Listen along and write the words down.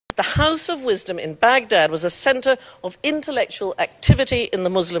The House of Wisdom in Baghdad was a center of intellectual activity in the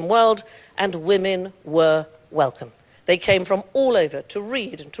Muslim world, and women were welcome. They came from all over to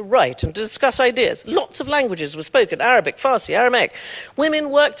read and to write and to discuss ideas. Lots of languages were spoken: Arabic, Farsi, Aramaic. Women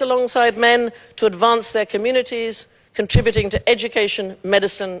worked alongside men to advance their communities, contributing to education,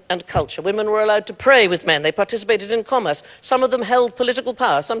 medicine, and culture. Women were allowed to pray with men. They participated in commerce. Some of them held political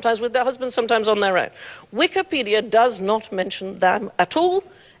power, sometimes with their husbands, sometimes on their own. Wikipedia does not mention them at all.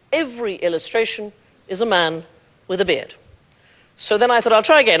 Every illustration is a man with a beard. So then I thought, I'll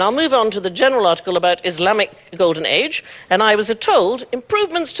try again. I'll move on to the general article about Islamic Golden Age, and I was told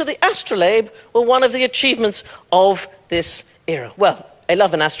improvements to the astrolabe were one of the achievements of this era. Well, I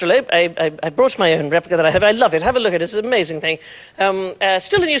love an astrolabe. I brought my own replica that I have. I love it. Have a look at it. It's an amazing thing.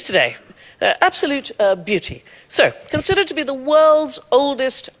 Still in use today. Absolute beauty. So, considered to be the world's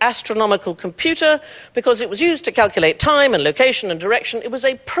oldest astronomical computer because it was used to calculate time and location and direction. It was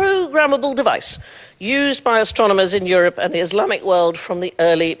a programmable device used by astronomers in Europe and the Islamic world from the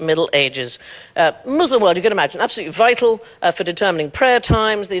early Middle Ages. Muslim world, you can imagine, absolutely vital for determining prayer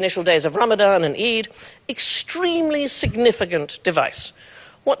times, the initial days of Ramadan and Eid. Extremely significant device.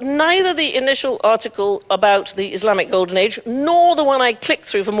 What neither the initial article about the Islamic Golden Age nor the one I clicked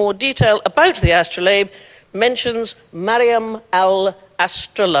through for more detail about the astrolabe mentions Maryam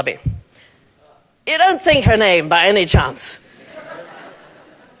al-Astrolabi. You don't think her name, by any chance,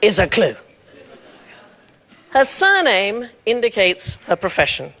 is a clue? Her surname indicates her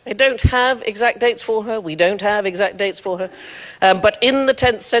profession. I don't have exact dates for her. We don't have exact dates for her. But in the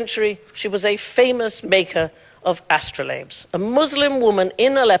 10th century, she was a famous maker of astrolabes, a Muslim woman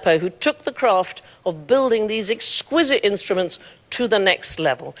in Aleppo who took the craft of building these exquisite instruments to the next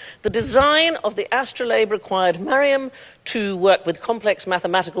level. The design of the astrolabe required Mariam to work with complex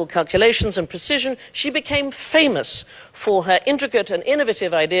mathematical calculations and precision. She became famous for her intricate and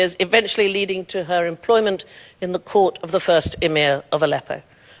innovative ideas, eventually leading to her employment in the court of the first emir of Aleppo.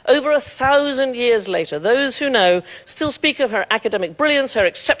 Over 1,000 years later, those who know still speak of her academic brilliance, her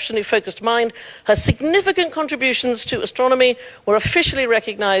exceptionally focused mind. Her significant contributions to astronomy were officially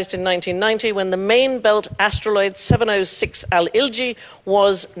recognized in 1990 when the main belt asteroid 706 Al-Ilji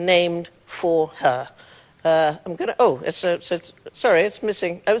was named for her. Sorry, it's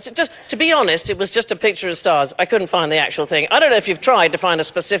missing. To be honest, it was just a picture of stars. I couldn't find the actual thing. I don't know if you've tried to find a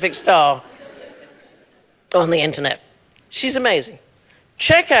specific star on the internet. She's amazing.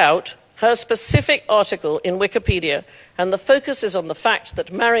 Check out her specific article in Wikipedia, and the focus is on the fact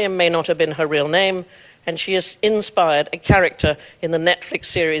that Mariam may not have been her real name, and she has inspired a character in the Netflix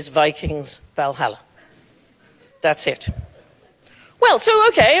series Vikings Valhalla. That's it. Well, so,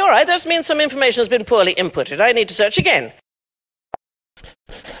 okay, all right, that means some information has been poorly inputted. I need to search again.